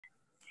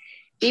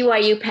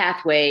BYU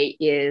Pathway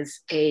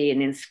is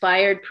an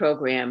inspired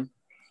program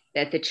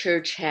that the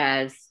church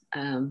has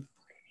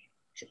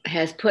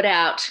put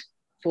out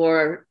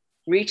for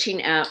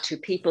reaching out to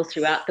people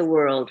throughout the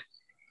world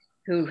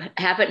who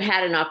haven't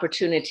had an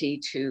opportunity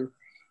to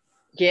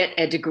get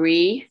a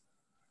degree,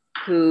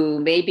 who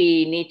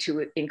maybe need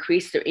to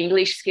increase their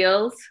English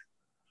skills,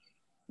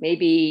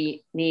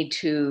 maybe need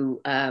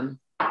to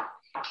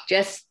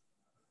just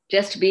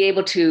to be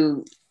able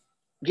to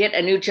get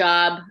a new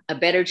job, a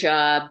better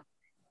job,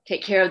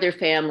 take care of their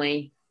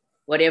family,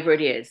 whatever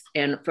it is.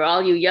 And for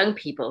all you young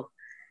people,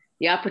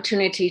 the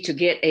opportunity to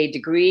get a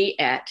degree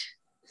at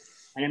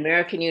an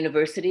American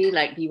university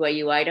like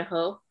BYU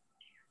Idaho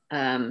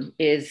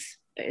is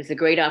a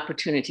great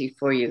opportunity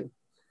for you.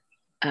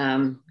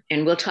 And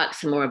we'll talk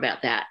some more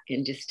about that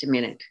in just a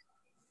minute.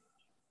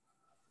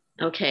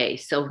 Okay,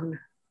 so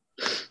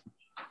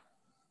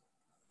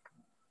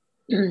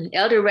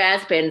Elder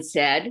Rasband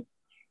said,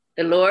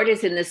 "The Lord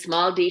is in the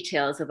small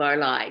details of our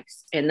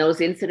lives, and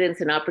those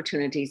incidents and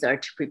opportunities are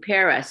to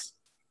prepare us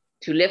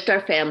to lift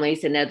our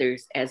families and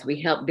others as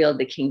we help build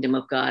the kingdom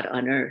of God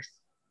on earth."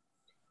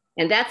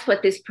 And that's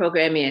what this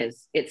program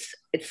is. It's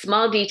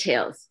small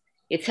details.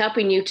 It's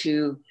helping you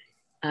to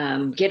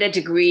get a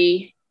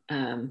degree,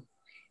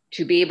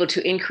 to be able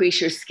to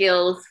increase your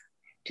skills,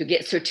 to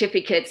get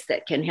certificates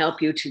that can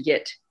help you to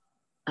get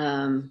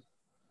a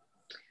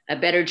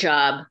better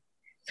job,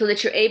 so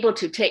that you're able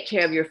to take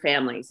care of your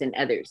families and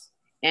others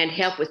and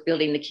help with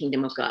building the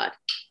kingdom of God.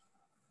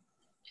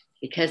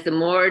 Because the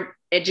more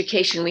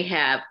education we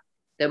have,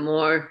 the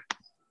more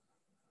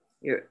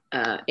you're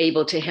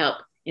able to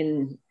help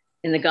in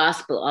the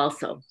gospel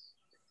also.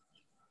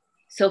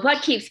 So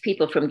what keeps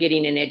people from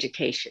getting an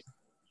education?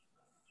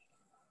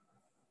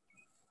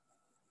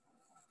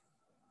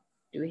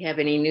 Do we have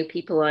any new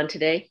people on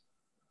today?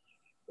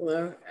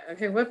 Well,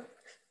 okay,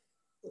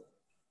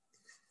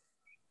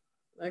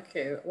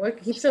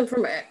 what keeps them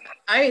from,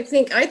 I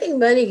think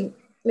money,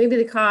 maybe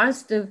the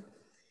cost of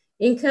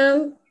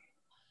income,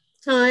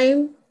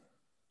 time.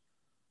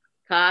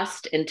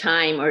 Cost and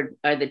time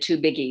are the two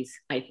biggies,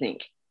 I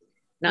think.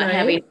 Not Right.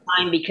 Having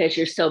time because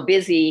you're so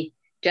busy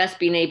just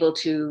being able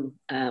to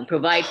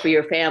provide for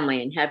your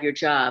family and have your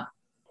job.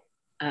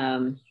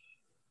 And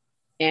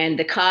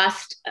the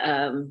cost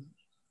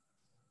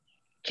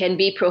can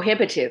be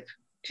prohibitive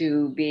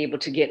to be able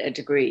to get a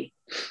degree.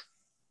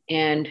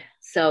 And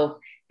so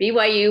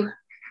BYU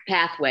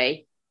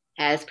Pathway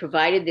has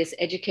provided this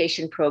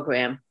education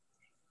program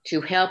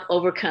to help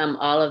overcome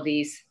all of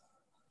these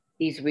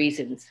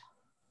reasons.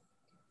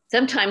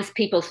 Sometimes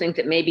people think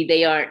that maybe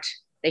they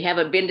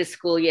haven't been to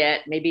school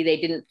yet, maybe they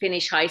didn't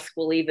finish high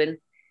school even,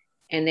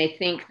 and they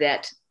think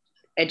that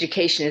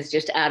education is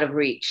just out of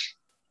reach.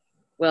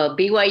 Well,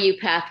 BYU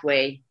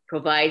Pathway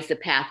provides the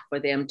path for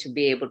them to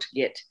be able to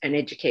get an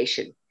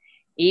education,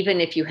 even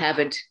if you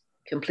haven't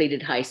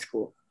completed high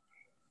school.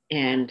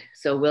 And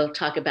so we'll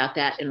talk about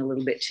that in a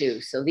little bit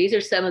too. So these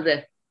are some of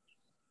the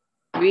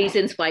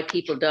reasons why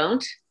people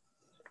don't.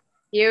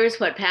 Here's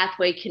what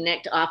Pathway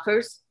Connect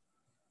offers.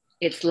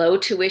 It's low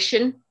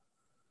tuition,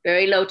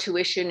 very low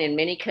tuition in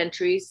many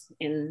countries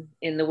in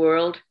the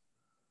world.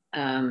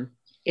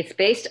 It's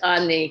based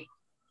on the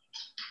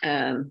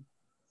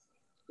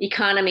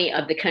economy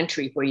of the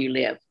country where you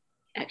live,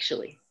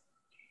 actually.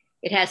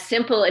 It has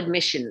simple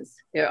admissions.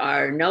 There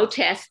are no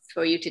tests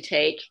for you to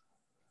take,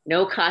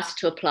 no cost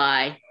to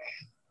apply.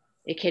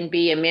 It can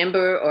be a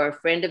member or a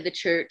friend of the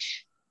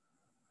church.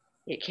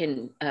 It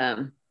can,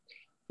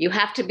 you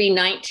have to be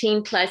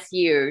 19 plus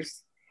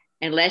years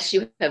unless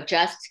you have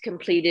just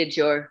completed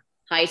your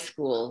high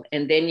school,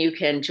 and then you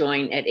can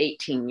join at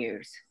 18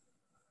 years.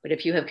 But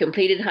if you have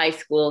completed high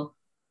school,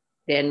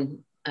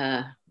 then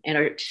and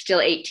are still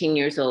 18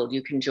 years old,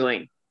 you can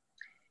join.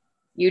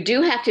 You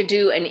do have to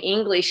do an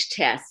English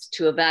test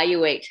to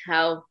evaluate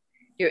how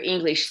your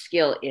English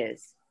skill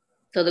is,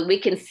 so that we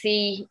can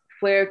see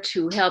where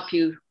to help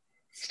you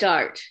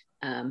start,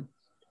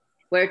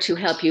 where to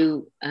help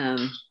you,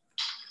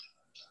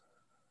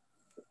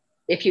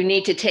 if you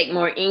need to take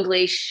more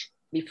English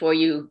before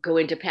you go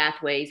into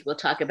Pathways. We'll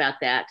talk about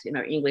that in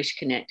our English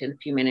Connect in a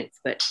few minutes,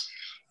 but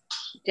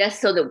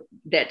just so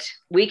that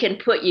we can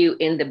put you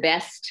in the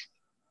best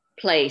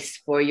place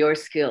for your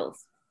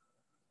skills.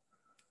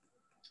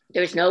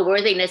 There's no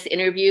worthiness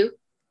interview.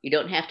 You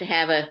don't have to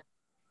have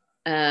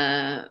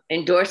a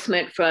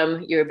endorsement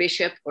from your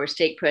bishop or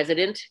stake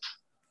president.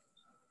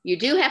 You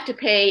do have to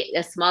pay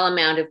a small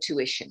amount of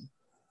tuition.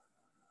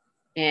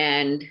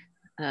 And,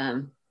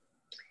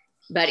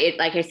 but it,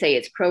 like I say,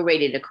 it's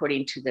prorated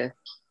according to the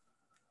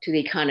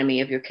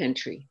economy of your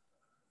country.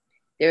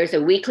 There's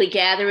a weekly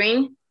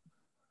gathering,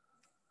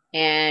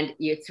 and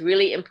it's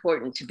really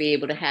important to be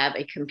able to have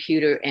a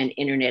computer and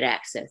internet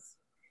access.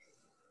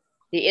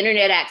 The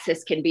internet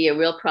access can be a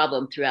real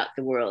problem throughout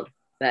the world,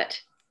 but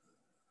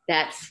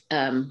that's,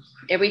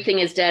 everything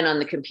is done on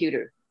the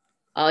computer.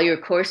 All your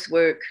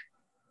coursework,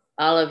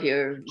 all of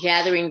your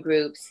gathering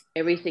groups,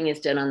 everything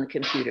is done on the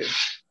computer.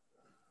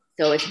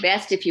 So it's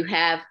best if you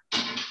have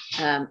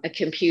a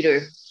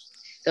computer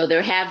So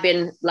there have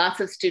been lots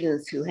of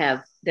students who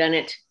have done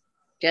it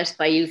just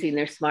by using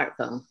their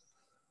smartphone.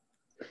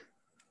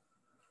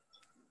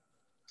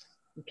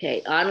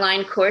 Okay,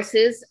 online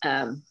courses,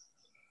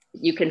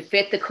 you can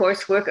fit the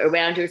coursework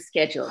around your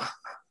schedule.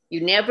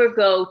 You never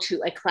go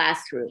to a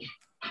classroom.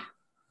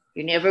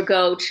 You never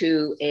go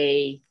to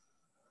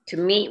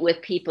meet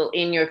with people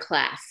in your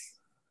class.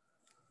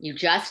 You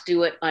just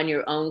do it on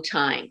your own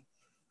time.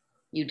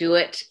 You do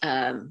it,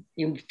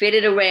 you fit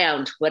it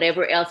around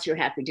whatever else you're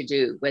happy to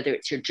do, whether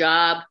it's your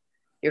job,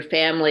 your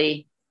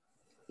family,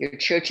 your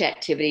church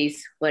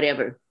activities,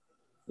 whatever.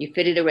 You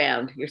fit it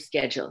around your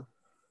schedule.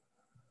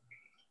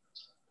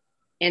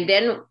 And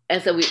then,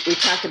 as we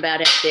talked about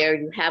it there,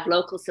 you have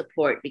local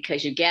support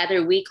because you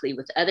gather weekly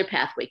with other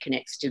Pathway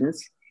Connect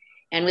students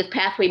and with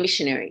Pathway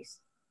missionaries.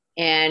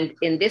 And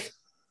in this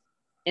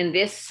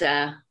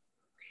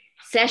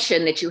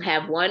session that you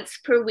have once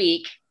per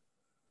week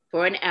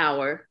for an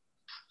hour,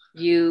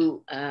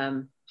 you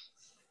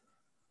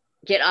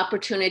get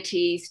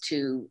opportunities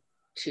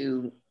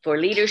for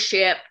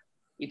leadership.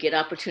 You get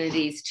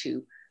opportunities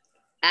to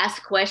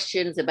ask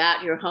questions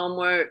about your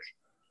homework,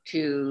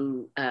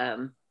 to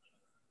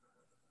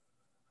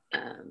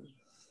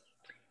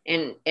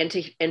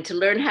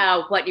learn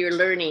how what you're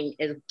learning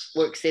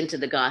works into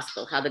the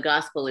gospel, how the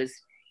gospel is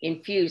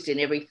infused in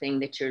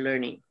everything that you're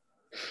learning.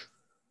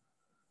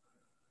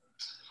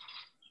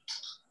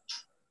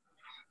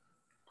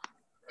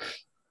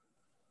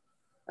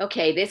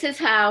 Okay, this is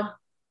how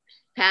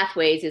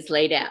Pathways is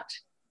laid out.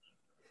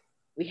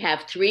 We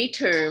have 3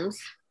 terms,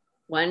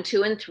 1,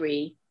 2, and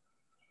 3,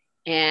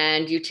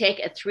 and you take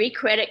a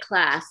 3-credit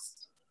class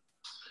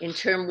in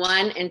term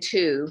 1 and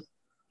 2,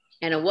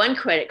 and a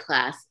 1-credit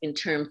class in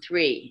term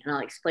 3, and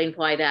I'll explain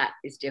why that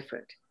is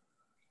different.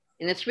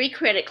 In the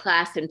 3-credit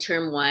class in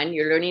term 1,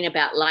 you're learning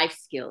about life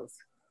skills,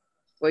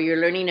 where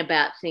you're learning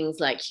about things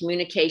like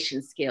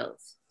communication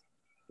skills.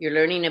 You're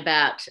learning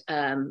about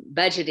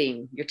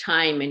budgeting your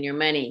time and your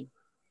money.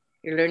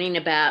 You're learning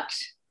about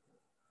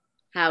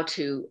how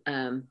to,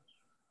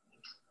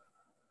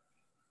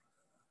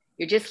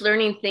 you're just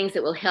learning things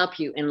that will help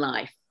you in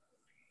life.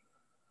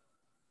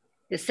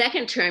 The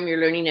 2nd term,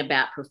 you're learning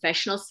about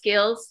professional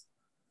skills.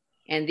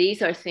 And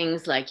these are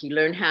things like you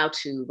learn how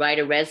to write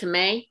a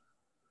resume,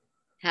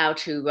 how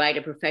to write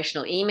a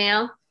professional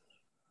email,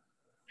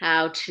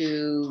 how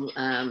to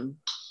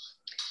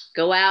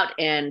go out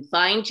and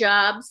find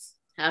jobs,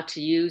 how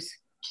to use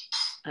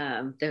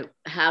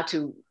how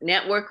to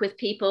network with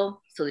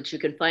people so that you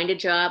can find a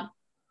job,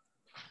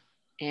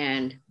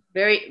 and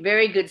very,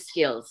 very good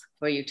skills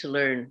for you to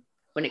learn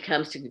when it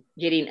comes to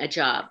getting a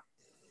job.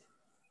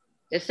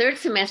 The 3rd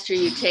semester,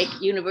 you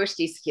take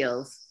university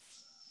skills,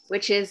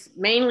 which is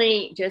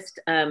mainly just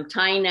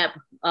tying up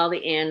all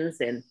the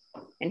ends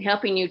and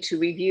helping you to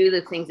review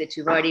the things that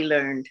you've already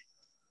learned.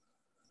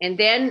 And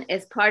then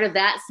as part of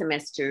that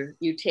semester,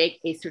 you take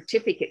a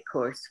certificate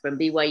course from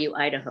BYU,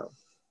 Idaho.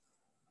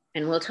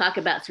 And we'll talk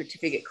about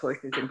certificate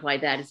courses and why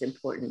that is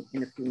important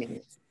in a few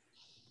minutes.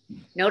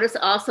 Notice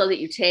also that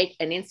you take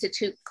an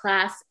institute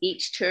class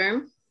each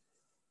term,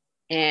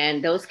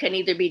 and those can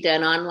either be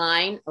done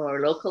online or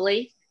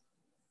locally.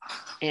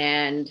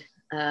 And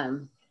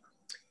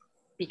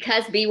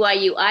because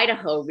BYU,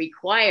 Idaho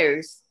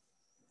requires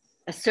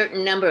a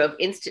certain number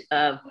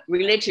of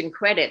religion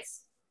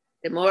credits,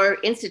 the more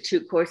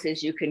institute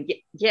courses you can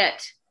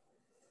get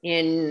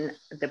in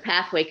the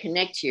Pathway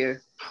Connect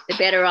year, the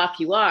better off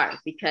you are,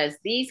 because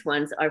these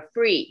ones are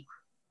free.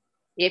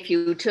 If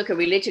you took a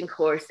religion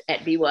course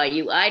at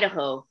BYU,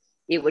 Idaho,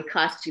 it would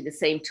cost you the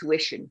same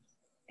tuition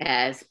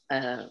as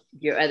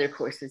your other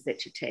courses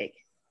that you take.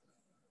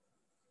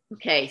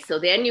 Okay, so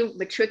then you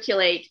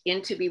matriculate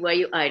into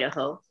BYU,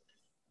 Idaho.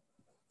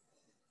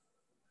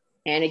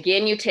 And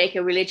again, you take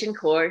a religion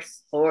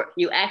course, or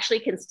you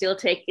actually can still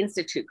take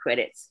institute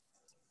credits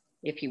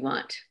if you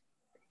want.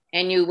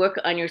 And you work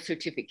on your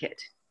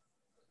certificate.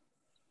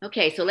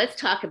 Okay, so let's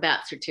talk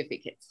about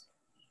certificates.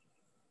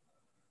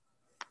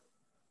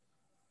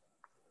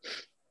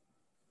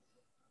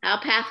 How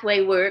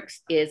Pathway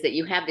works is that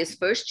you have this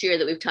first year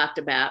that we've talked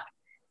about,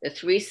 the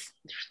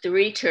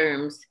three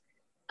terms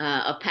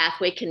of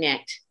Pathway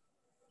Connect,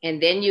 and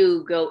then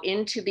you go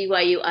into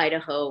BYU,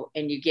 Idaho,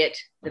 and you get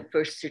the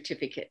first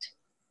certificate.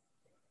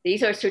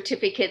 These are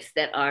certificates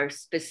that are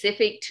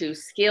specific to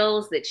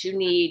skills that you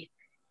need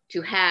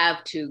to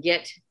have to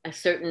get a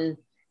certain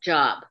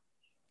job.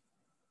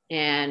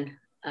 And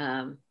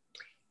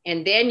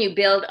then you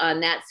build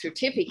on that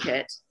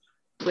certificate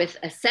with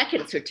a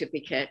second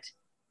certificate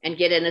and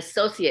get an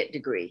associate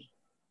degree.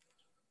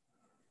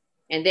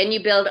 And then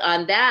you build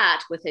on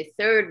that with a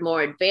third,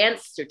 more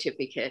advanced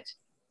certificate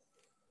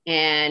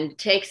and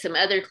take some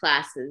other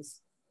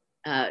classes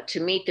to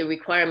meet the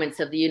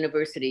requirements of the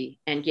university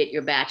and get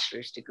your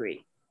bachelor's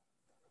degree.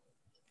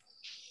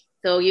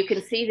 So you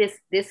can see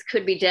this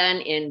could be done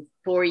in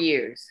 4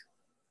 years,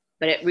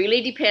 but it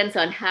really depends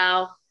on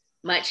how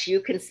much you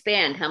can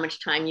spend, how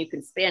much time you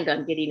can spend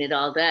on getting it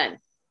all done,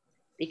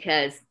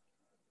 because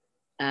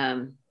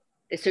the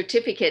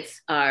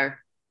certificates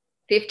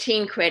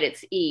 15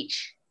 credits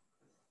each.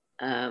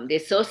 The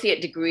associate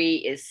degree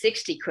is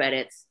 60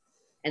 credits,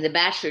 and the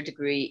bachelor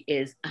degree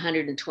is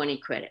 120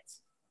 credits.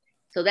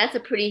 So that's a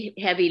pretty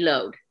heavy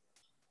load.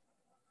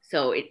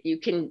 So you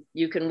can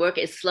work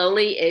as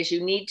slowly as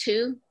you need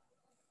to,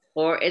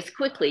 or as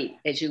quickly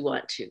as you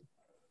want to.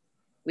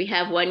 We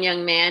have one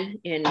young man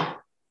in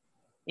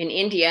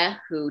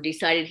India who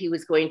decided he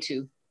was going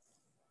to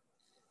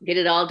get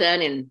it all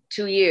done in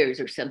 2 years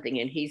or something,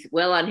 and he's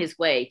well on his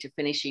way to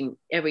finishing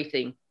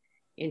everything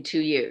in 2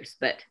 years.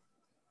 But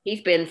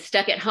he's been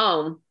stuck at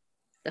home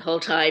the whole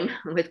time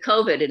with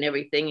COVID and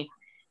everything,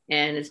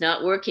 and is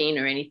not working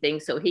or anything,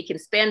 so he can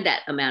spend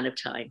that amount of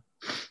time.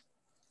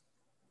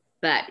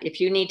 But if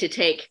you need to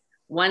take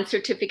one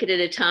certificate at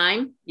a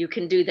time, you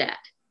can do that.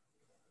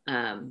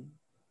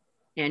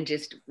 And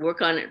just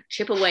work on it,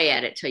 chip away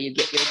at it till you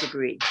get your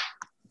degree.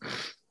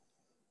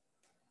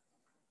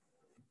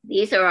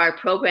 These are our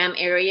program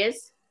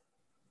areas.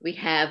 We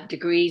have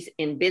degrees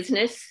in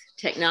business,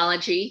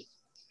 technology,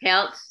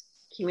 health,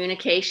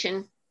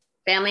 communication,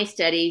 family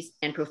studies,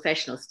 and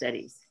professional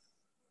studies.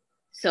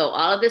 So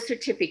all of the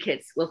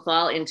certificates will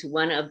fall into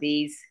one of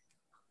these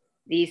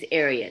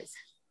areas.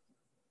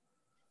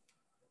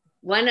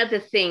 One of the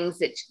things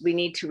that we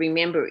need to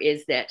remember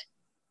is that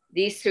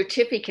these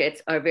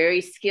certificates are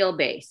very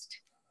skill-based.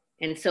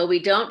 And so we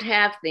don't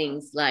have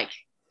things like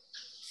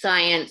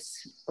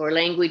science or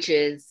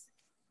languages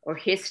or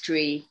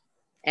history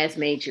as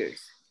majors.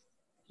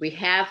 We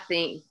have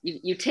things,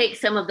 you take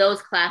some of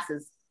those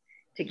classes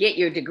to get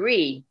your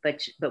degree,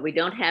 but we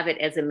don't have it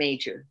as a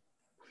major.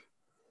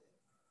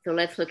 So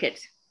let's look at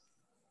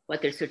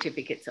what their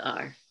certificates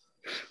are.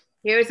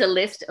 Here's a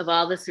list of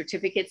all the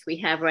certificates we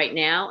have right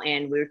now,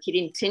 and we're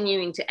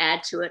continuing to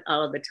add to it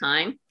all of the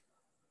time.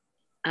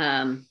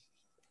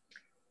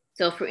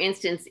 So for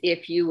instance,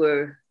 if you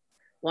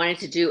wanted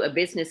to do a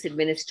business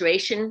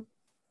administration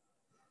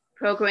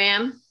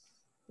program,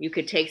 you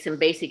could take some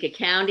basic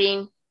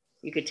accounting,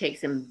 you could take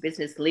some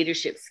business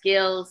leadership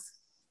skills,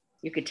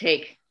 you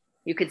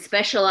could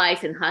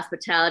specialize in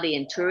hospitality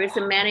and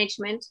tourism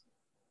management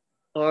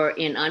or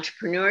in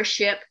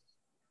entrepreneurship.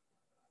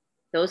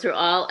 Those are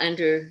all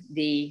under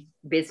the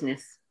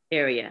business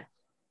area.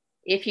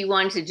 If you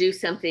wanted to do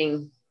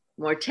something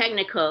more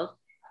technical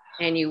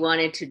and you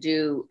wanted to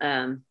do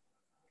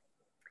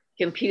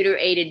computer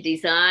aided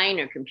design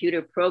or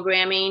computer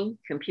programming,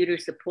 computer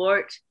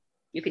support,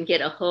 you can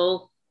get a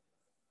whole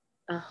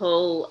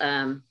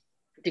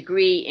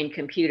degree in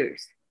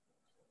computers.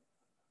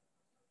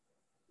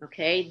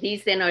 Okay,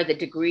 these then are the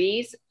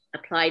degrees: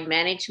 applied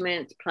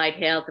management, applied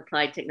health,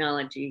 applied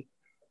technology,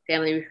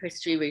 family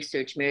history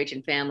research, marriage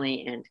and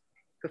family, and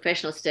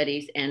professional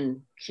studies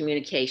and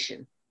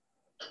communication.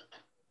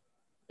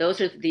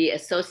 Those are the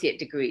associate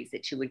degrees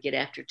that you would get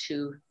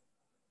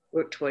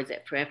work towards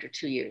it for after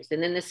 2 years.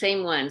 And then the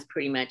same ones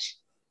pretty much,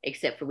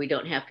 except for we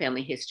don't have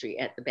family history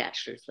at the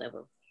bachelor's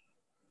level.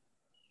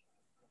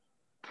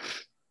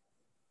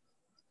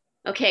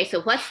 Okay,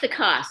 so what's the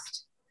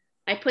cost?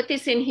 I put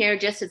this in here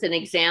just as an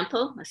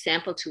example, a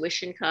sample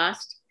tuition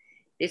cost.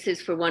 This is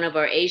for one of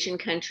our Asian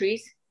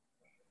countries.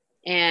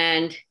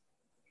 And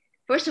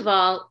first of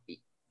all,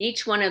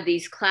 each one of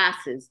these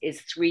classes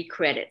is 3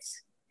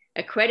 credits.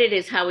 A credit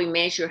is how we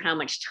measure how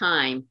much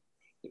time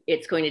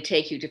it's going to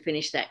take you to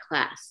finish that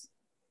class.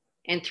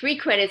 And 3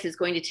 credits is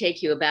going to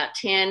take you about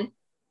 10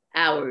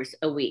 hours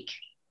a week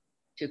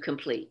to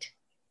complete.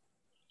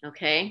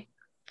 Okay?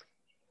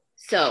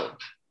 So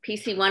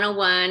PC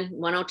 101,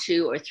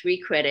 102 are 3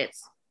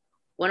 credits.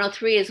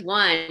 103 is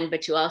 1,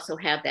 but you also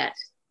have that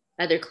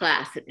other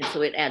class, and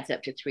so it adds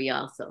up to 3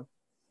 also.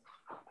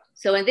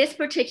 So in this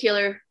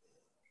particular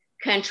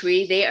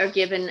country, they are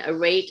given a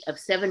rate of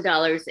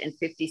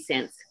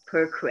 $7.50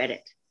 per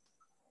credit.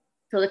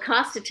 So the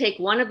cost to take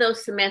one of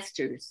those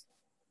semesters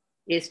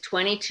is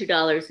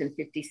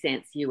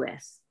 $22.50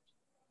 US.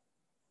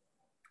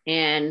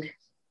 And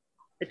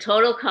the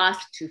total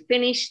cost to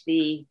finish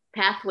the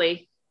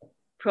Pathway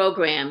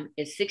program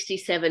is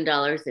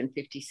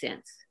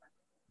 $67.50.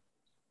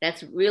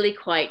 That's really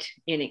quite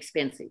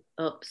inexpensive.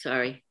 Oh,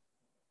 sorry.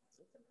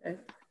 Okay.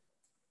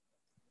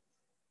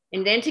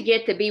 And then to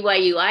get the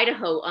BYU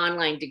Idaho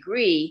online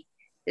degree,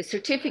 the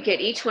certificate,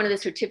 each one of the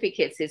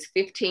certificates is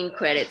 15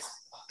 credits,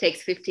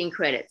 takes 15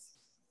 credits,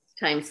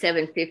 times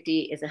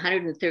 $750 is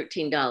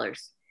 $113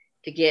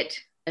 to get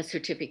a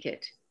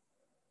certificate.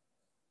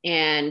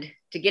 And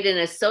to get an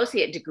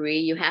associate degree,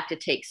 you have to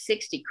take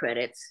 60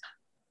 credits.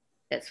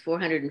 That's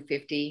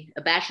 $450.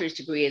 A bachelor's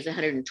degree is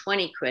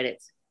 120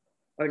 credits,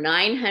 or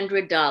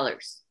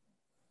 $900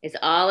 is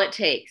all it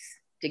takes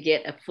to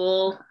get a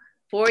full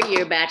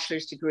 4-year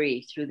bachelor's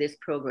degree through this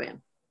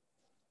program.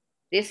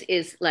 This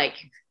is like,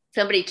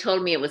 somebody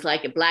told me it was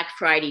like a Black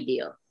Friday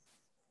deal,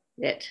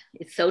 that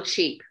it's so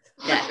cheap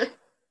that,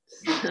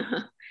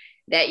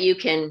 that you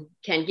can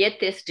get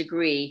this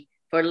degree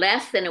for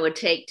less than it would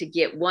take to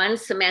get 1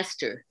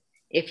 semester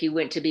if you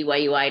went to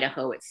BYU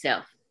Idaho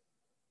itself.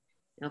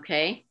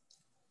 Okay?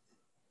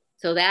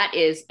 So that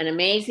is an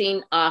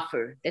amazing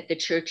offer that the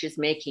church is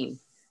making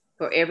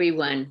for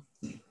everyone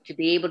to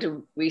be able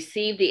to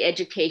receive the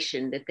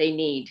education that they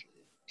need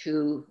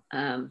to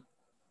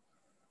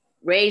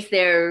raise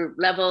their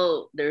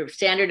level, their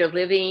standard of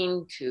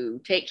living,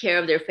 to take care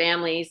of their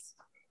families,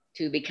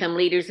 to become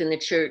leaders in the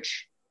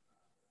church.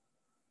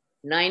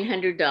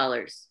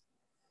 $900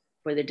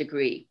 for the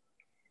degree.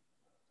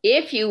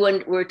 If you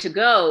were to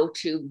go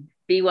to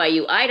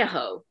BYU,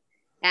 Idaho,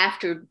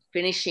 after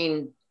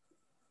finishing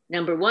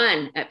number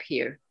one up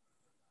here,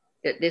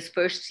 this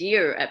first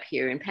year up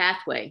here in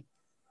Pathway,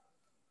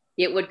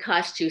 it would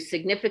cost you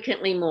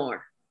significantly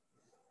more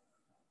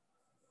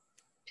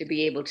to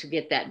be able to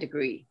get that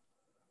degree,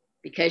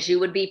 because you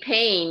would be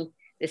paying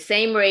the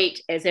same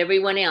rate as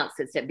everyone else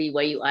that's at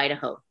BYU,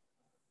 Idaho.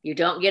 You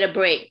don't get a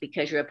break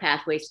because you're a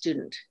Pathway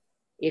student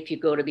if you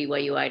go to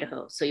BYU,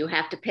 Idaho. So you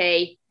have to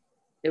pay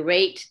the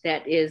rate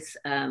that is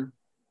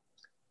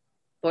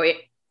for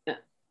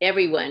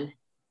everyone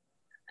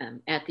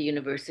at the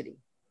university.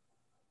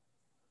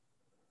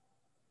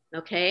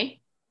 Okay.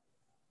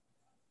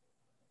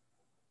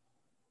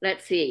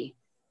 Let's see.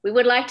 We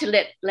would like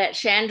to let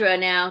Chandra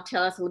now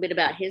tell us a little bit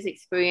about his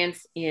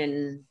experience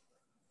in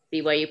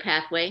BYU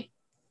Pathway. I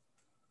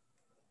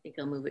think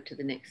I'll move it to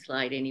the next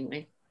slide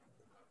anyway.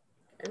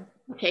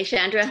 Okay,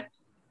 Chandra.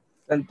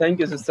 And thank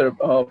you, Sister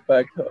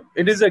Beck.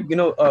 It is a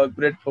a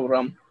great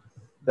program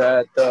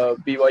that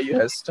BYU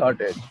has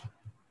started.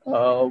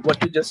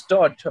 What you just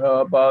taught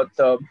about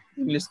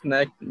English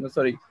Connect,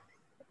 PC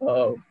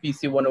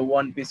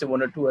 101, PC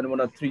 102, and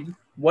 103.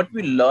 What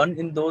we learn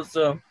in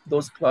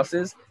those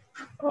classes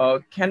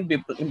can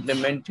be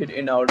implemented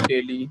in our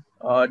daily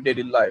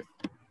life.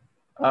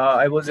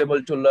 I was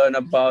able to learn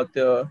about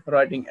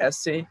writing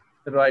essay,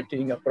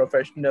 writing a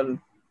professional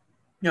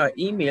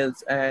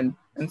emails, and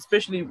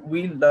especially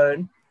we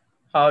learn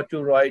how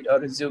to write a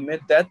resume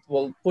that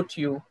will put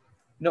you,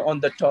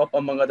 on the top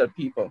among other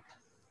people.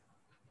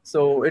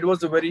 So it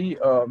was a very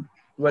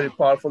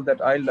powerful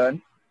that I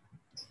learned.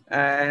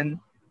 And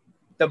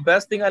the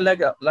best thing I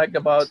like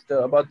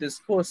about this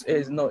course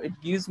is, it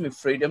gives me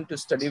freedom to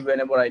study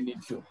whenever I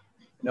need to.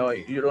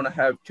 You don't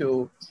have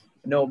to,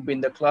 be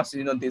in the class,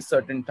 these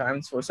certain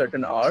times for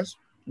certain hours.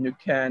 You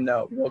can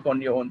work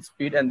on your own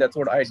speed, and that's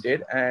what I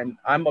did. And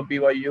I'm a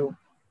BYU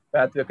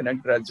Pathway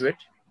Connect graduate,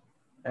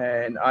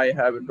 and I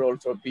have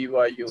enrolled for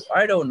BYU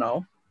Idaho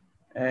now,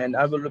 and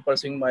I will be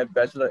pursuing my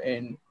bachelor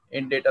in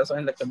data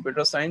science, like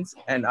computer science,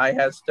 and I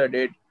have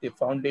studied the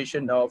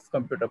foundation of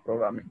computer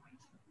programming.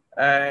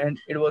 And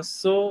it was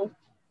so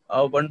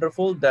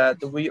wonderful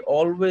that we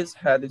always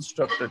had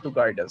instructor to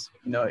guide us.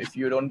 If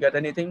you don't get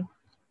anything,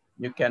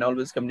 you can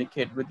always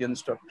communicate with the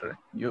instructor.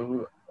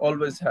 You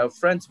always have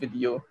friends with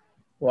you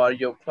who are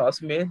your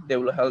classmates. They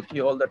will help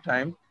you all the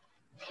time.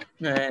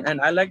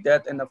 And I like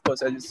that. And of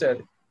course, as you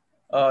said,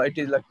 it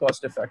is like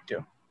cost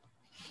effective.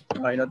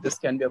 This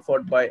can be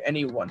afforded by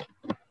anyone.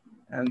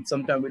 And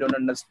sometimes we don't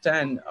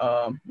understand,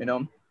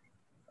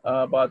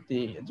 about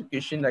the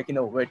education, like,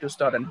 where to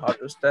start and how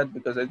to start,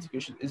 because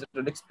education is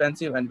really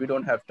expensive and we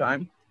don't have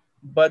time.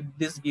 But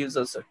this gives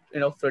us,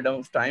 freedom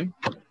of time,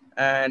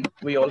 and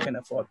we all can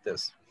afford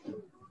this.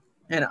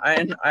 And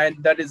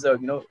that is a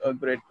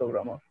great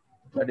programmer.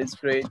 That is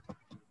great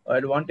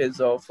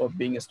advantage of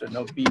being a student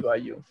of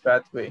BYU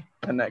Pathway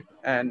Connect.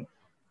 And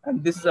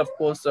this is, of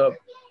course,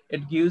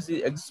 it gives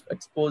the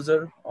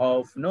exposure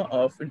of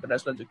of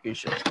international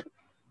education.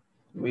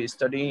 We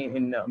study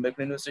in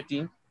American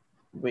University.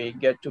 We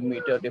get to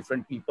meet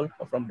different people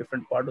from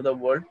different part of the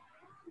world.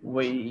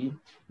 We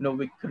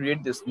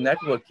create this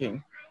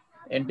networking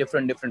in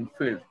different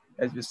fields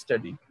as we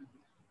study.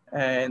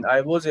 And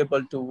I was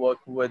able to work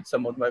with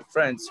some of my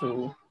friends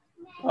who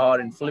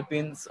are in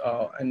Philippines,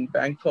 in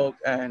Bangkok,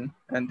 and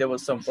there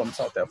was some from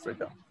South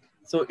Africa.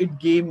 So it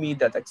gave me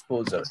that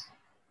exposure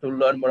to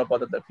learn more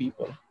about other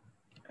people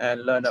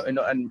and learn,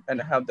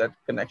 and have that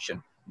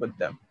connection with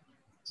them.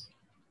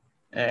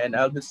 And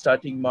I'll be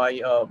starting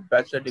my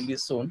bachelor degree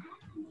soon,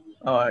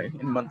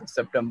 in month of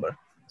September.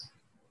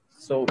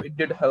 So it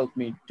did help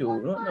me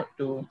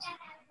to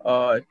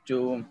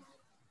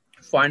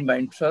find my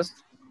interest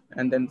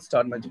and then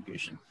start my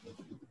education.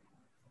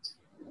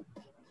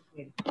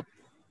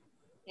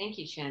 Thank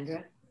you,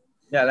 Chandra.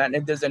 Yeah, and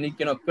if there's any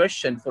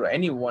question for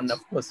anyone,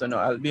 of course,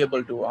 I'll be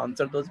able to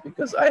answer those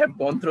because I have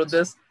gone through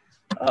this,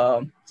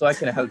 so I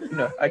can help.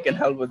 I can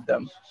help with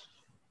them.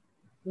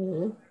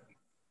 Mm-hmm.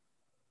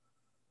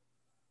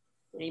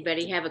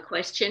 Anybody have a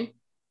question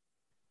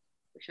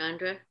for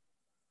Chandra?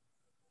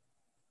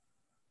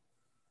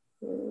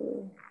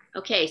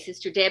 Okay,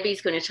 Sister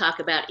Debbie's going to talk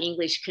about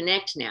English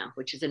Connect now,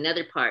 which is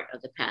another part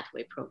of the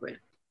Pathway program.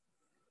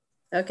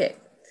 Okay.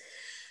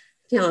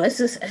 As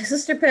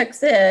Sister Peck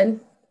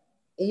said,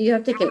 you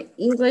have to take an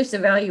English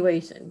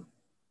evaluation.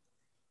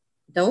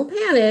 Don't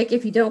panic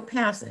if you don't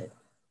pass it,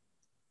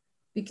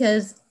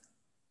 because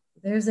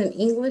there's an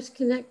English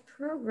Connect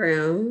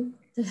program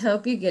to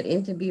help you get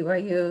into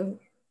BYU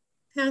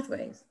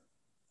Pathways.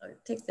 I'll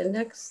take the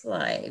next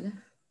slide.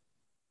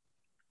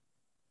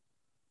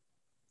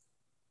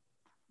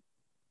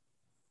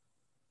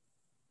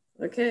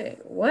 Okay,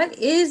 what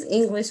is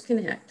English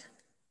Connect?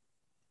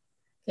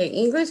 Okay,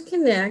 English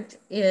Connect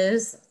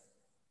is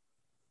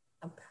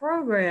a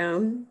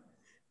program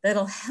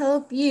that'll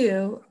help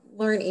you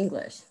learn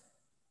English,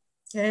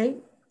 okay?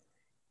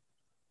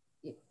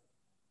 You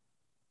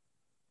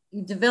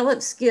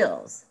develop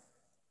skills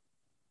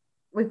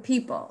with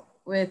people,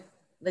 with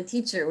the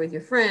teacher, with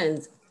your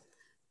friends.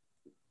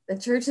 The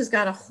church has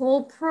got a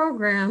whole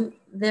program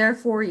there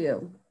for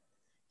you.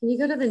 Can you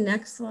go to the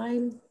next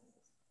slide?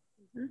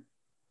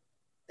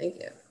 Thank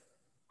you.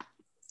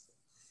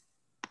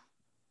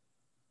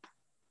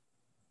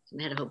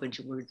 I had a whole bunch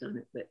of words on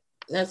it, but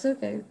That's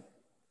okay.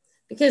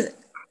 Because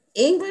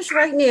English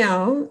right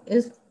now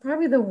is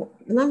probably the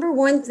number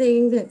one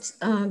thing that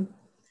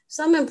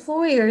some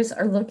employers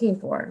are looking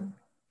for.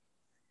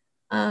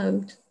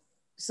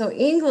 So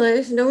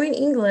English, knowing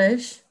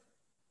English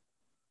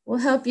will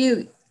help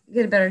you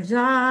get a better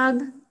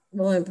job,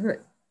 will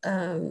improve,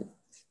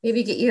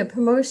 maybe get you a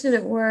promotion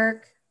at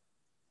work.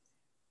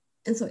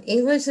 And so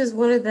English is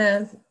one of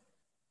the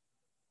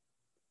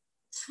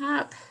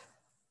top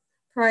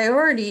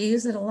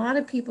priorities that a lot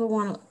of people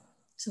want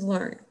to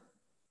learn.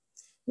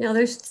 Now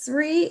there's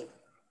 3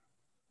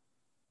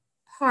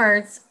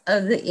 parts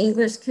of the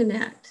English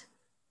Connect.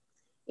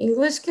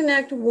 English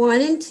Connect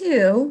 1 and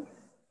 2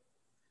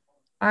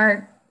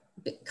 are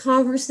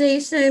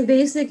conversation,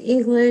 basic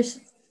English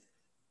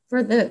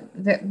for the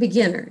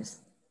beginners.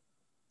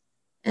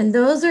 And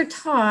those are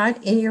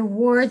taught in your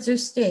wards or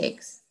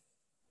stakes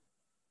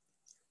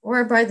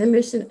or by the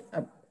mission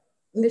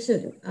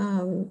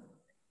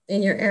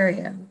in your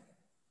area.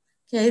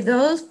 Okay,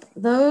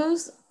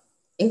 those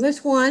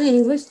English 1 and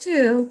English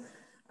 2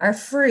 are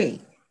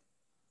free.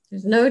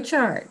 There's no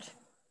charge.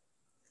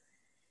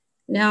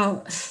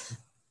 Now,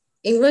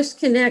 English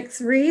Connect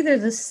 3,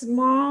 there's a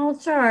small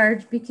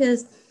charge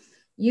because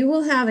you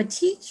will have a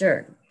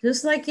teacher,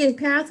 just like in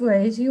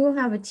Pathways, you will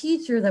have a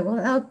teacher that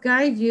will help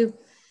guide you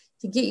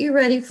to get you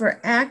ready for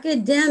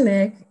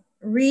academic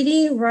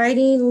reading,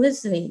 writing,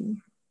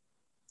 listening,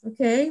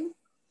 okay?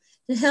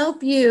 To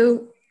help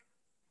you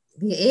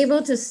be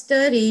able to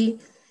study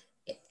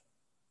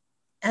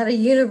at a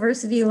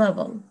university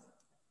level.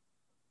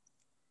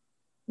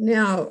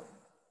 Now,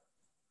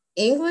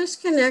 English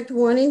Connect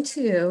 1 and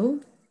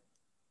 2,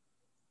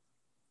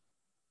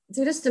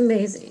 they're just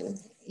amazing.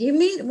 You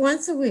meet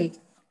once a week.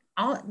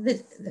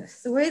 The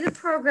way the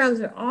programs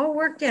are all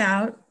worked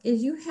out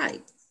is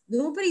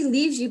nobody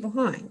leaves you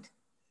behind.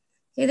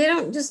 Okay, they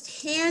don't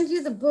just hand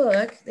you the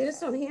book. They just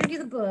don't hand you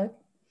the book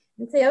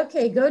and say,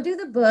 okay, go do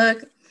the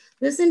book,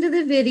 listen to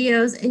the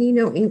videos, and you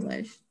know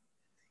English.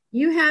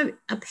 You have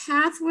a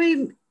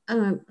pathway,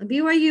 a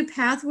BYU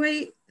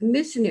Pathway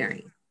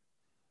missionary.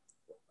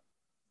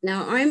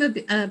 Now, I'm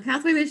a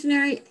Pathway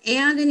missionary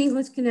and an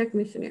English Connect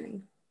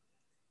missionary.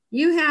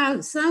 You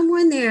have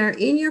someone there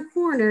in your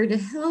corner to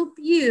help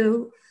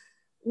you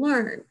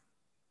learn.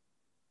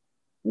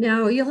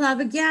 Now, you'll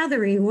have a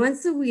gathering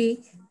once a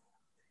week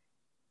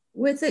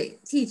with a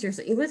teacher.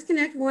 So English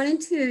Connect 1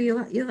 and 2,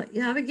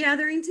 you'll have a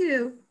gathering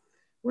too,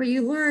 where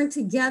you learn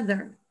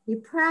together. You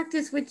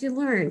practice what you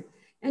learn,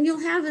 and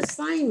you'll have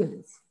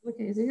assignments.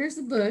 Okay, so here's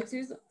the books.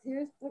 Here's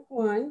book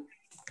 1,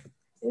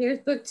 and here's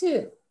book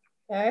 2,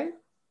 okay?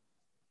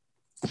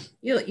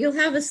 You'll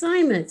have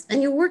assignments,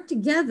 and you'll work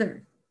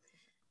together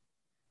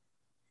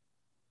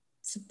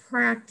to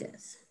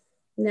practice.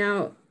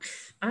 Now,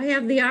 I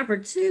have the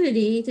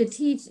opportunity to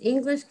teach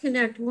English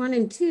Connect 1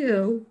 and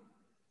 2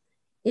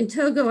 in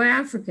Togo,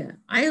 Africa.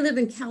 I live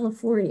in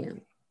California.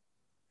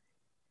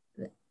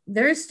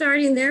 They're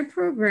starting their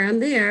program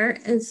there,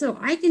 and so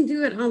I can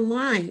do it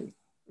online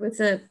with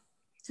the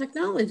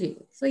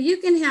technology. So you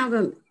can have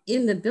them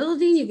in the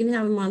building, you can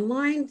have them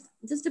online.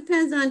 It just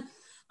depends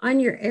on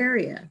your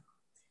area.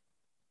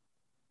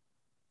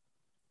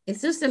 It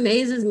just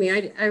amazes me.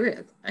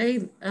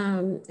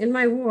 In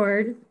my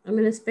ward, I'm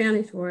in a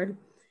Spanish ward,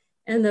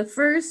 and the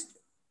first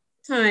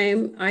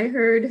time I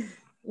heard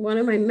one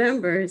of my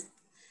members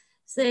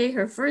say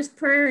her first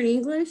prayer in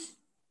English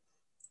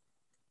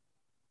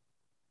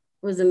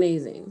was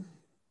amazing.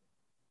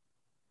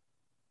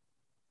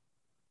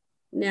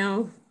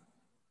 Now,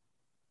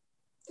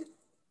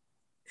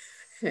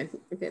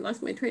 okay,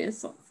 lost my train of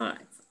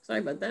thought. Sorry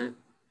about that.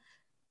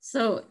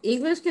 So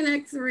English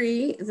Connect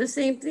 3 is the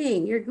same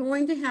thing. You're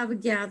going to have a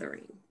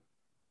gathering,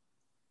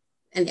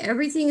 and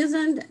everything is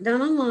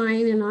done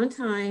online and on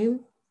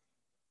time,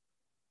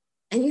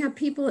 and you have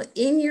people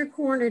in your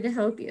corner to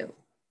help you.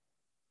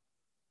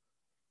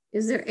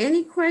 Is there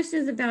any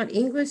questions about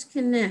English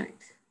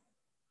Connect?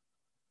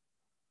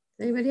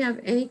 Does anybody have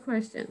any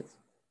questions?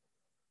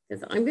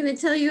 Because I'm going to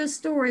tell you a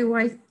story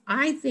why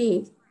I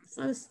think,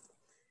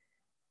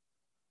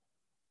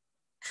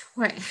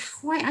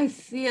 why I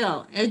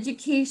feel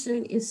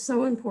education is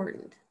so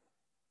important.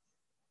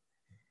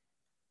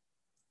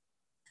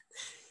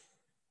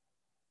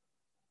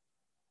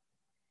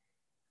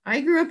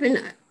 I grew up in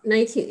the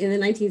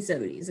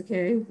 1970s,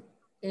 okay?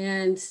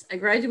 And I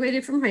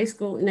graduated from high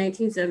school in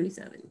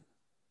 1977.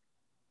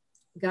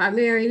 Got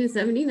married in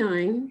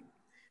 79.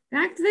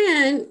 Back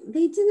then,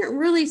 they didn't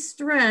really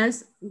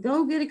stress,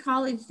 go get a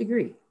college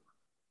degree.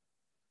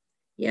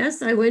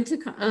 Yes, I went to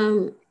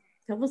a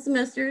couple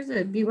semesters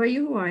at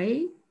BYU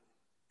Hawaii.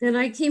 Then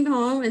I came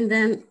home and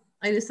then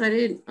I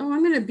decided, oh,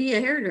 I'm going to be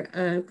a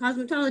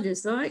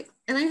cosmetologist. So I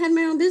had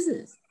my own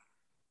business.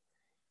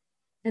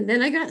 And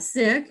then I got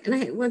sick and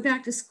I went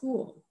back to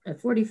school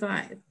at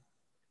 45.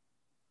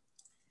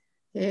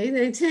 Okay,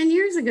 then 10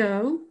 years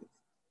ago,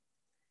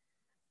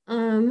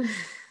 the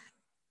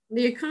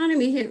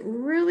economy hit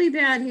really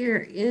bad here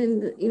in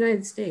the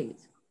United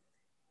States.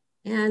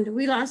 And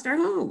we lost our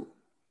home.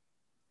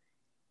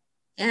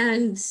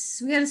 And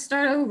we had to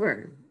start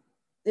over.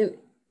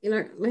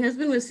 My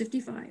husband was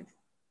 55.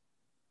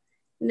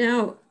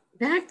 Now,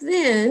 back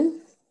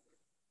then,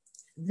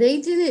 they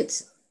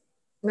didn't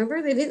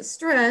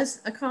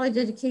stress a college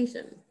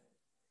education.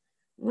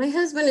 My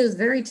husband is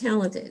very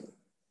talented.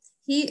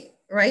 He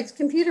writes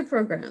computer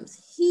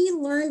programs. He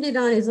learned it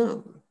on his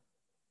own.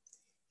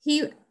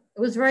 He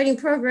was writing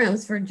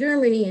programs for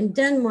Germany and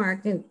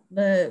Denmark and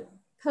the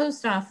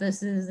post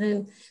offices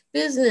and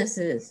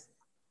businesses.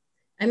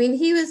 I mean,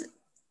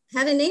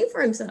 had a name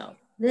for himself.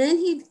 Then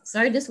he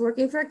started just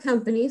working for a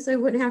company so he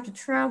wouldn't have to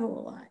travel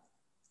a lot.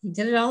 He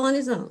did it all on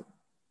his own.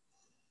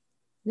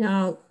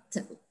 Now,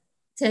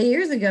 10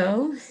 years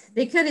ago,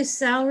 they cut his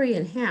salary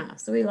in half.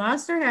 So we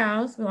lost our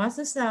house, we lost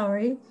his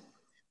salary.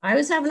 I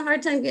was having a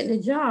hard time getting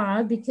a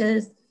job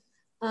because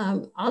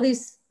all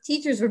these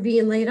teachers were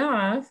being laid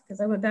off because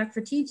I went back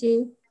for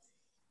teaching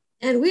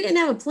and we didn't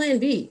have a plan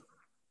B.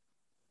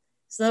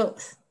 So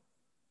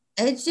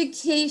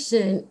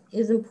education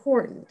is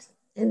important.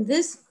 And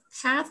this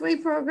pathway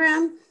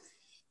program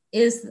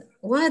is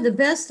one of the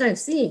best I've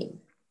seen.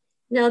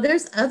 Now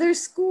there's other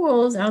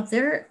schools out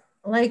there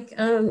like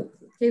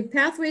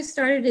Pathway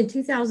started in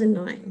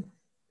 2009.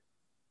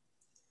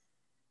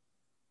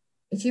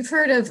 If you've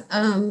heard of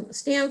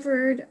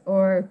Stanford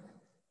or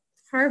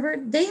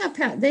Harvard, they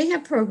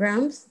have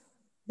programs.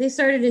 They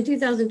started in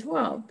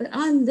 2012, but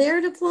on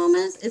their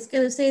diplomas, it's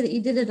going to say that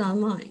you did it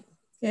online.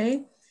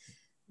 Okay,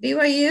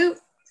 BYU,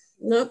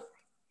 nope.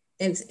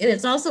 And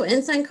it's also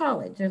Ensign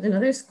College. There's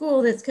another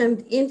school that's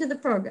come into the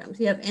programs.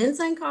 You have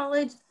Ensign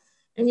College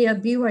and you have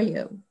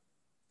BYU,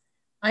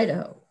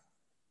 Idaho.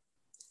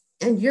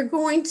 And you're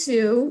going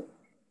to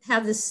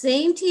have the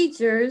same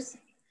teachers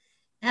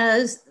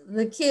as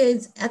the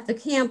kids at the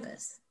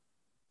campus,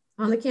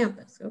 on the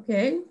campus,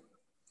 okay?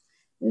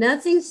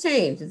 Nothing's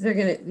changed.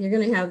 You're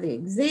gonna have the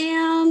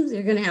exams,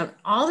 you're gonna have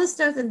all the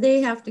stuff that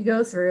they have to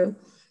go through,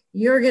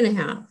 you're gonna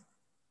have.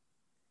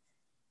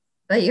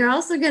 But you're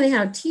also gonna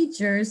have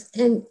teachers,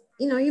 and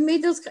you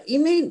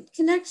made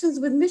connections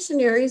with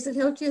missionaries that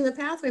helped you in the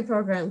Pathway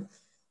program.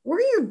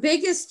 We're your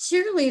biggest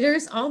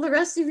cheerleaders all the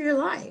rest of your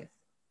life.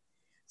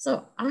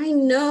 So I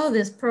know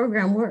this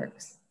program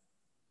works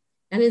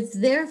and it's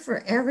there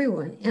for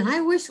everyone. And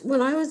I wish when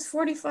I was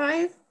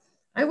 45,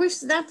 I wish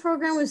that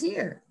program was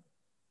here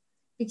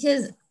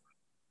because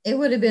it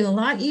would have been a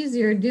lot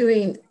easier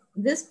doing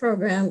this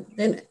program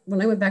than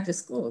when I went back to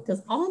school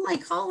because all my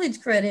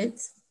college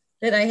credits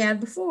that I had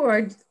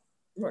before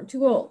were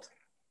too old.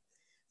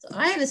 So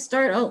I had to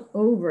start all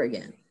over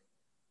again.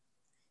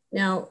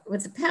 Now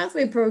with the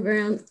Pathway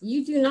program,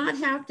 you do not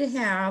have to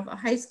have a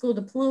high school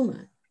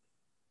diploma.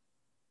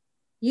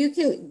 You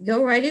can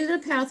go right into the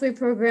Pathway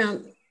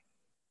program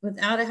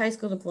without a high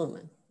school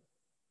diploma.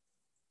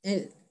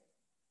 And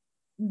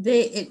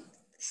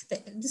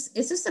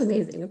it's just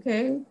amazing,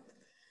 okay?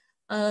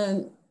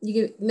 You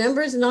get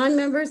members,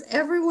 non-members,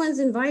 everyone's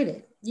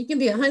invited. You can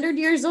be 100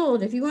 years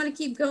old. If you want to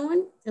keep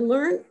going and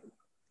learn,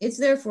 it's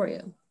there for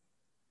you.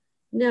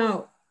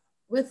 Now,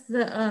 with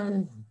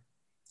the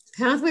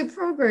Pathway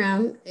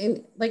program,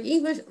 in like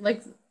English,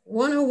 like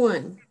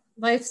 101,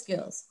 life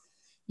skills.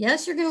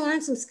 Yes, you're going to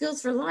learn some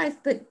skills for life,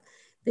 but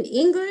the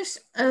English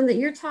that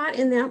you're taught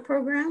in that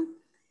program,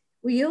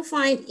 well, you'll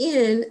find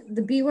in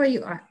the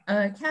BYU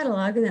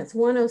catalog, and that's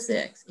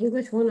 106,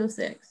 English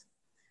 106.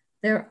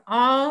 They're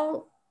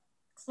all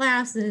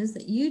classes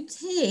that you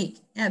take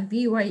at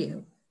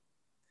BYU.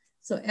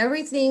 So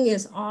everything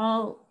is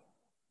all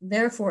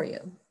there for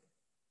you.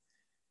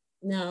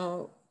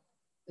 Now,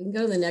 we can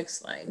go to the next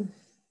slide.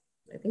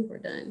 I think we're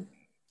done.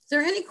 Is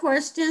there any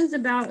questions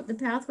about the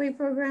Pathway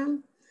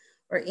program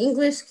or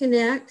English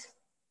Connect?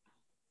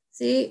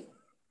 See,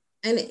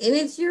 and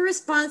it's your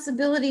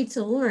responsibility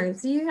to learn.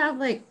 So you have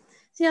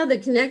see how the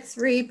Connect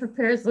 3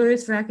 prepares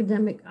learners for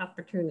academic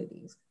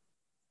opportunities.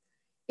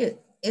 This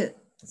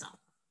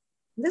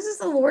is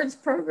the Lord's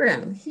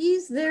program.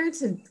 He's there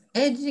to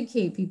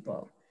educate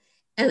people.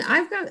 And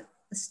I've got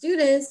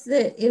students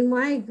that in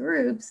my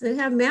groups that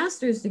have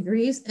master's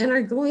degrees and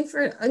are going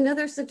for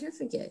another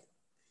certificate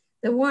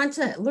that want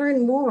to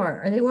learn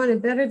more or they want to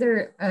better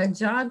their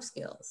job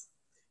skills.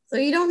 So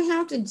you don't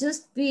have to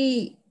just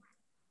be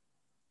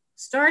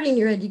starting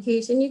your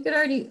education. You could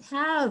already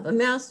have a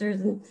master's.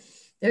 And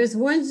there's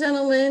one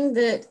gentleman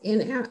that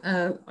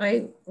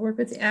I work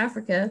with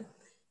Africa.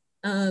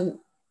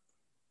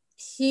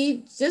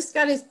 He just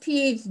got his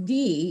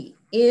PhD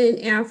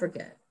in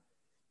Africa.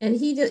 And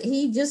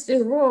he just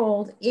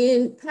enrolled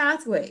in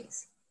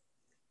Pathways.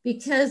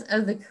 because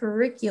of the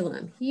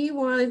curriculum. He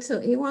wants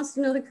to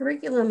know the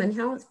curriculum and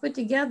how it's put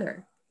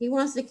together. He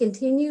wants to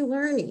continue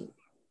learning.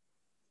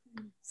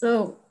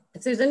 So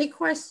if there's any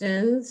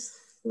questions,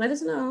 let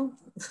us know.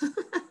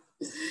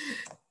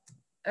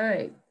 All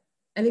right.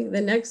 I think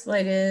the next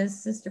slide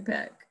is Sister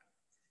Peck.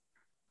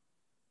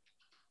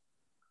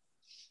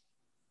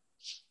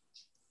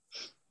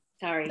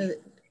 Sorry.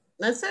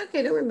 That's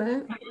okay, don't worry about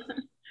it.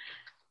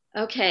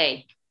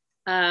 Okay.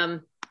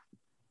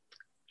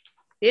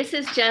 This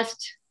is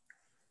just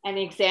an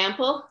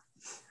example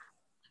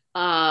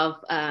of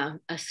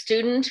a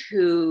student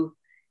who,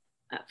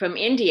 from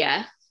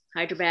India,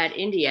 Hyderabad,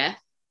 India,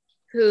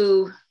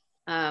 who,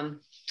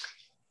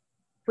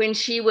 when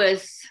she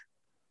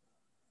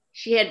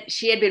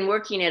had been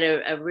working at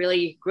a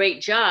really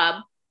great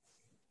job,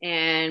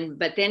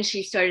 but then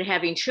she started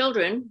having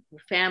children,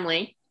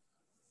 family,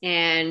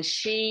 and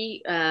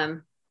she,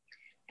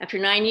 after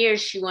 9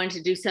 years, she wanted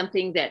to do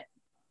something that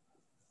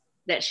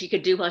she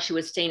could do while she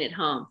was staying at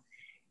home.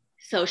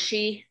 So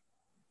she,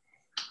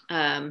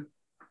 I'm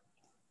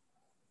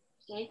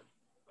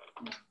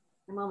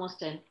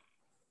almost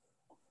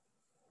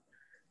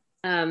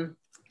done.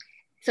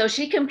 So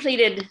she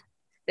completed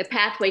the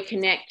Pathway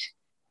Connect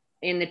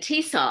in the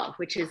TESOL,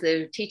 which is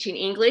the teaching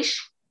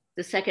English,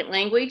 the second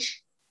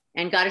language,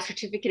 and got a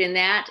certificate in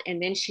that.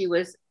 And then she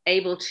was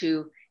able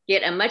to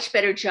get a much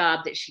better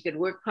job that she could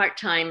work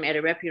part-time at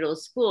a reputable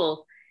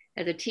school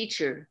as a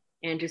teacher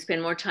and to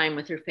spend more time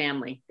with her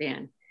family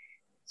then.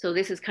 So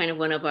this is kind of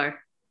one of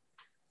our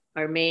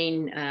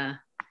main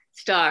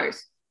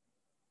stars.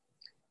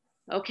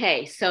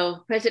 Okay,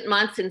 so President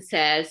Monson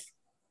says,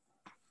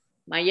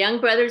 "My young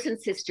brothers and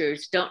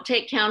sisters, don't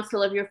take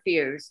counsel of your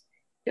fears.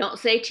 Don't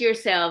say to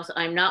yourselves,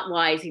 I'm not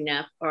wise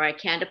enough, or I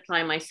can't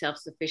apply myself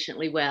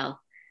sufficiently well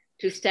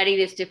to study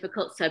this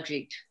difficult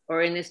subject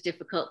or in this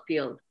difficult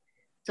field.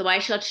 So I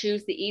shall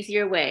choose the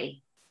easier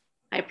way.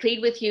 I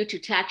plead with you to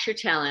tax your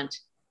talent,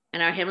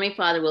 and our Heavenly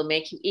Father will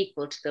make you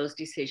equal to those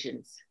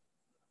decisions."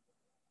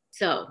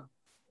 So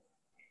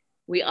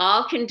we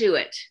all can do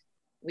it.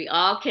 We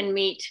all can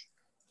meet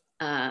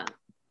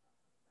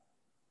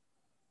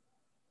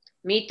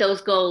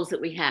those goals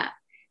that we have.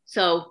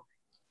 So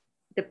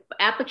the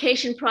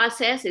application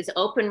process is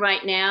open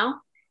right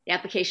now. The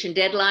application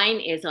deadline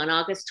is on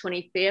August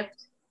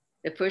 25th.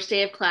 The first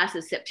day of class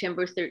is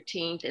September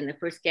 13th, and the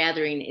first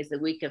gathering is the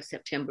week of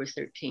September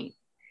 13th.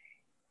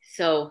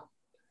 So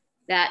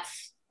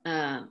that's,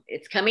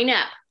 it's coming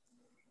up.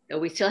 So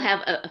we still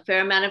have a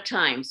fair amount of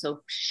time.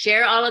 So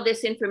share all of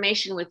this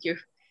information with your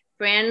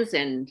friends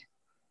and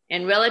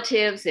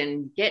relatives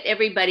and get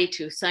everybody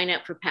to sign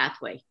up for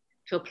Pathway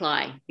to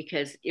apply,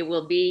 because it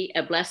will be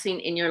a blessing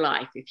in your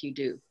life if you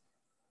do.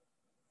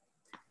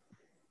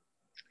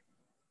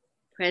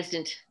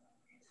 President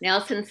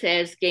Nelson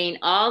says, "Gain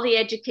all the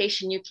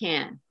education you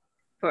can.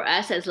 For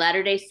us as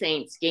Latter-day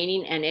Saints,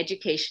 gaining an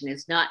education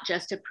is not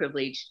just a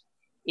privilege,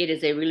 it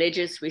is a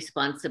religious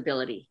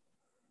responsibility."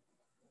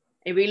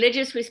 A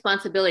religious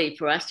responsibility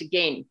for us to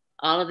gain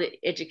all of the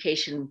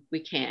education we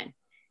can.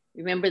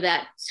 Remember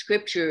that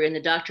scripture in the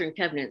Doctrine and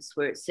Covenants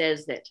where it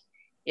says that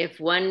if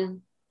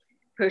one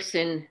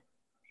person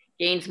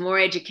gains more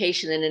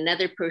education than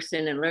another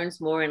person and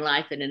learns more in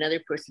life than another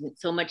person,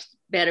 so much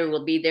better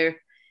will be their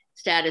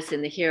status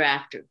in the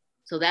hereafter.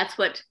 So that's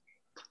what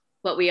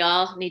we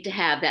all need to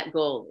have, that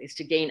goal, is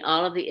to gain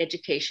all of the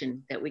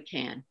education that we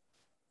can.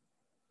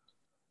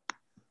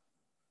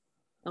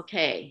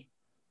 Okay.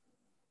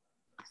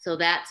 So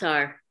that's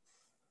our,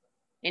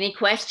 any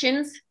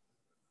questions?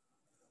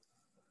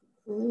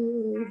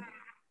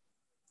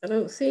 I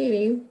don't see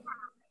any.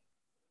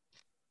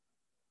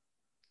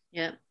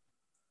 Yeah.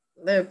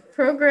 The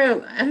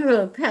program, I don't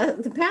know,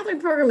 the Pathway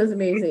program is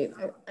amazing.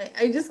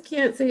 I just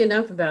can't say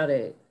enough about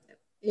it,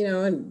 you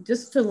know, and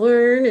just to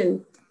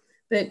learn.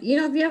 But, you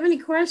know, if you have any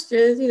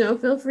questions, you know,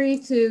 feel free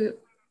to,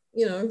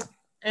 you know,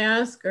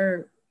 ask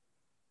or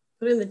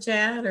put in the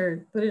chat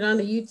or put it on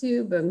the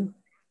YouTube.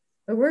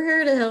 But we're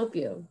here to help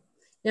you.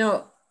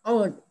 Now,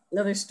 oh,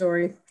 another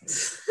story.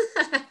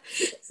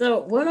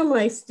 So one of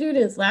my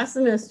students last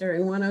semester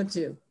in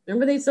 102,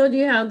 remember they told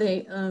you how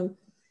they,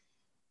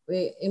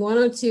 in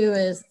 102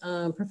 is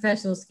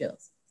professional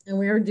skills. And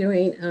we were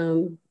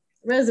doing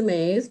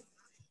resumes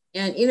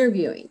and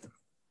interviewing.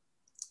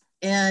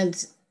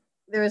 And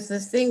there was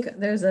this thing,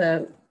 there's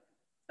a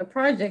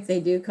project they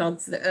do called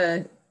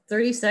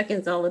 30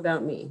 Seconds All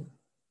About Me.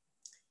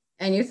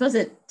 And you're supposed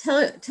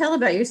to tell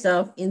about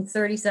yourself in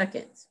 30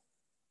 seconds.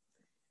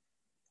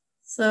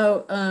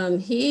 So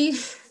he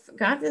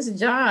got this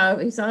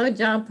job, he saw a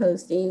job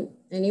posting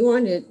and he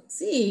wanted to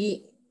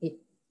see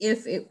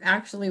if it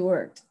actually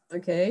worked,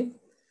 okay?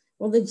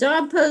 Well, the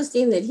job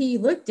posting that he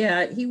looked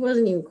at, he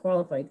wasn't even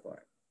qualified for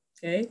it,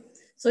 okay?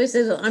 So he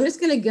said, well, I'm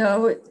just gonna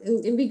go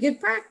and be good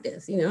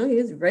practice, you know, he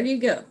was ready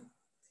to go.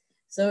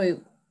 So he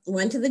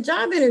went to the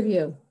job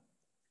interview.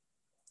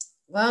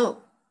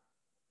 Well,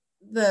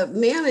 the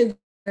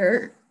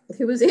manager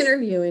who was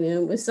interviewing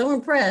him was so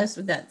impressed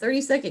with that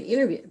 30-second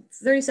interview,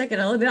 30-second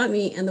All About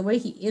Me, and the way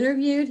he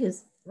interviewed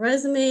his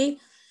resume,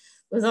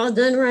 was all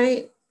done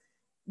right,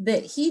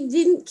 that he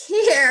didn't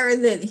care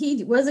that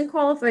he wasn't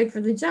qualified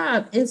for the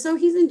job. And so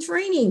he's in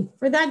training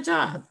for that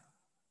job.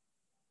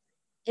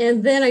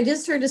 And then I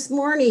just heard this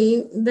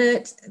morning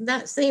that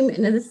that same,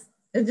 and this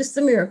is just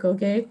a miracle,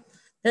 okay?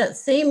 That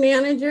same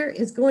manager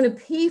is going to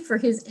pay for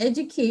his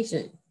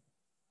education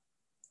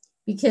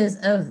because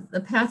of the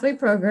Pathway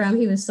program.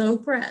 He was so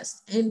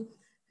impressed. And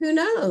who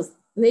knows,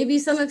 maybe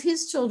some of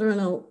his children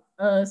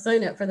will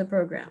sign up for the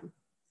program.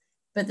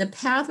 But the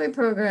Pathway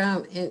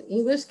program and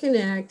English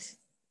Connect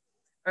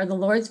are the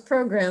Lord's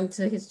program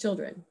to his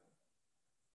children.